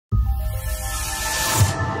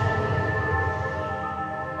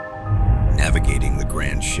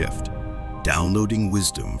grand shift, downloading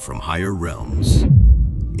wisdom from higher realms.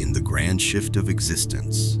 In the grand shift of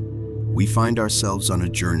existence, we find ourselves on a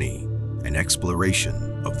journey, an exploration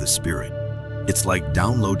of the spirit. It's like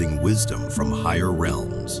downloading wisdom from higher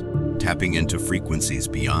realms, tapping into frequencies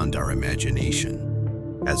beyond our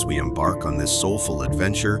imagination. As we embark on this soulful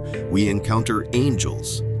adventure, we encounter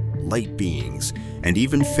angels, light beings, and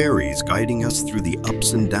even fairies guiding us through the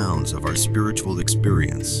ups and downs of our spiritual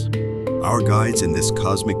experience. Our guides in this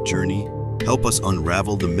cosmic journey help us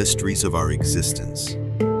unravel the mysteries of our existence.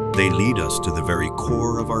 They lead us to the very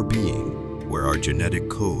core of our being, where our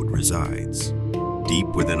genetic code resides. Deep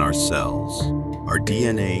within our cells, our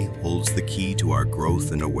DNA holds the key to our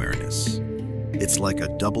growth and awareness. It's like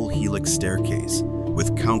a double helix staircase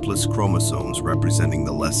with countless chromosomes representing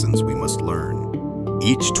the lessons we must learn.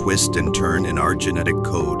 Each twist and turn in our genetic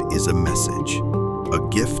code is a message, a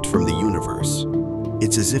gift from the universe.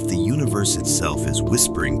 It's as if the universe itself is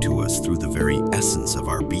whispering to us through the very essence of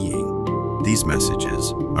our being. These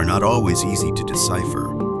messages are not always easy to decipher,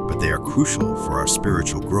 but they are crucial for our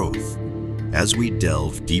spiritual growth. As we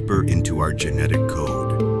delve deeper into our genetic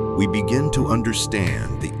code, we begin to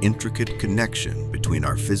understand the intricate connection between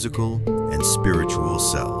our physical and spiritual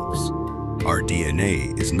selves. Our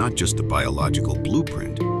DNA is not just a biological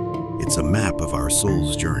blueprint, it's a map of our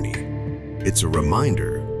soul's journey. It's a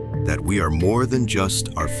reminder that we are more than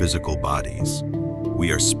just our physical bodies.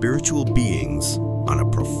 We are spiritual beings on a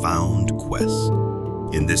profound quest.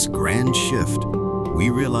 In this grand shift, we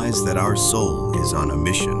realize that our soul is on a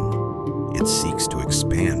mission. It seeks to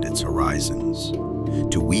expand its horizons,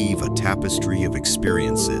 to weave a tapestry of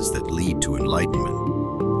experiences that lead to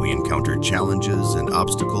enlightenment. We encounter challenges and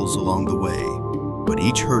obstacles along the way, but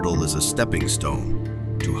each hurdle is a stepping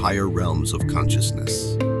stone to higher realms of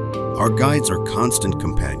consciousness. Our guides are constant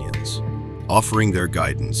companions, offering their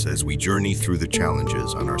guidance as we journey through the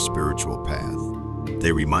challenges on our spiritual path.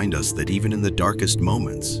 They remind us that even in the darkest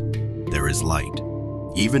moments, there is light.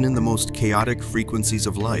 Even in the most chaotic frequencies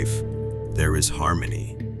of life, there is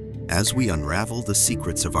harmony. As we unravel the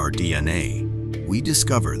secrets of our DNA, we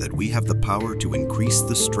discover that we have the power to increase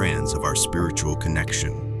the strands of our spiritual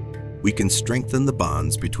connection. We can strengthen the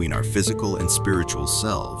bonds between our physical and spiritual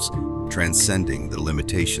selves, transcending the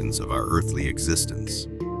limitations of our earthly existence.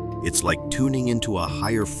 It's like tuning into a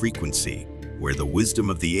higher frequency where the wisdom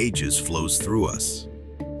of the ages flows through us.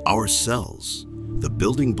 Our cells, the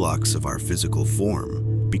building blocks of our physical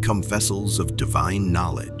form, become vessels of divine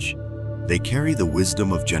knowledge. They carry the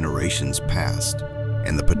wisdom of generations past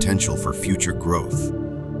and the potential for future growth.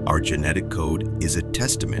 Our genetic code is a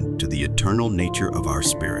testament to the eternal nature of our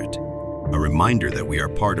spirit, a reminder that we are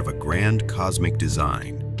part of a grand cosmic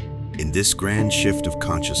design. In this grand shift of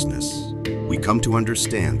consciousness, we come to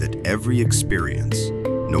understand that every experience,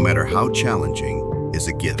 no matter how challenging, is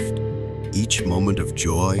a gift. Each moment of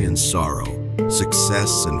joy and sorrow,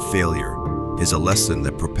 success and failure, is a lesson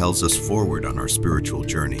that propels us forward on our spiritual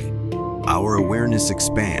journey. Our awareness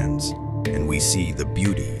expands, and we see the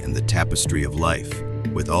beauty and the tapestry of life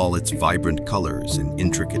with all its vibrant colors and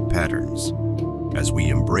intricate patterns. As we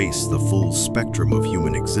embrace the full spectrum of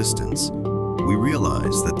human existence, we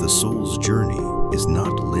realize that the soul's journey is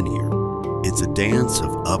not linear. It's a dance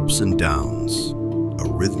of ups and downs, a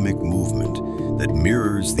rhythmic movement that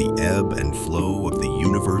mirrors the ebb and flow of the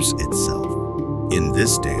universe itself. In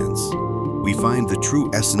this dance, we find the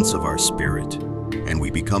true essence of our spirit, and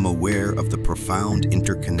we become aware of the profound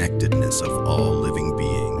interconnectedness of all living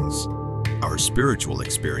beings. Our spiritual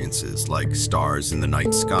experiences, like stars in the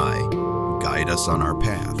night sky, guide us on our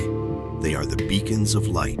path. They are the beacons of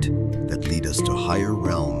light that lead us to higher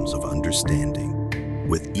realms of understanding.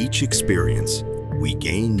 With each experience, we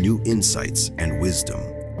gain new insights and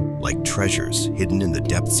wisdom, like treasures hidden in the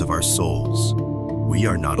depths of our souls. We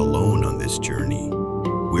are not alone on this journey.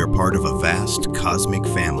 We are part of a vast cosmic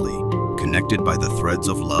family, connected by the threads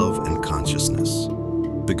of love and consciousness.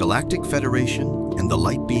 The Galactic Federation and the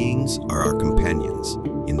light beings are our companions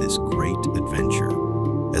in this great adventure.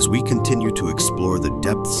 As we continue to explore the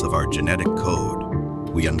depths of our genetic code,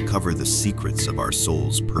 we uncover the secrets of our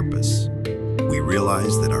soul's purpose. We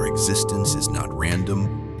realize that our existence is not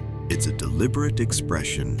random, it's a deliberate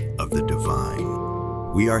expression of the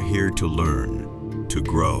divine. We are here to learn, to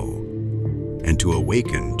grow, and to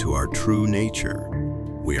awaken to our true nature.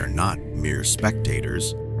 We are not mere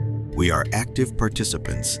spectators. We are active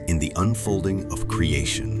participants in the unfolding of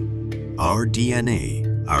creation. Our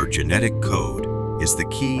DNA, our genetic code, is the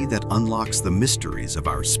key that unlocks the mysteries of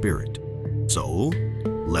our spirit. So,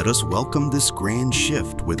 let us welcome this grand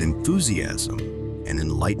shift with enthusiasm and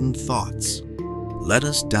enlightened thoughts. Let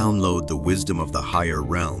us download the wisdom of the higher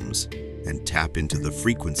realms and tap into the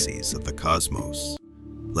frequencies of the cosmos.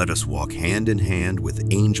 Let us walk hand in hand with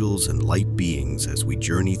angels and light beings as we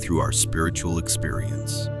journey through our spiritual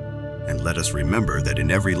experience. And let us remember that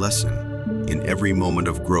in every lesson, in every moment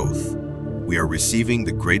of growth, we are receiving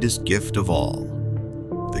the greatest gift of all,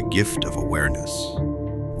 the gift of awareness.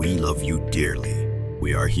 We love you dearly.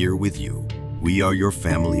 We are here with you. We are your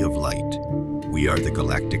family of light. We are the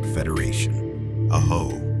Galactic Federation. Aho.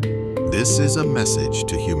 This is a message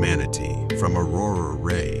to humanity from Aurora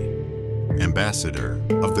Ray, Ambassador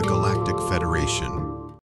of the Galactic Federation.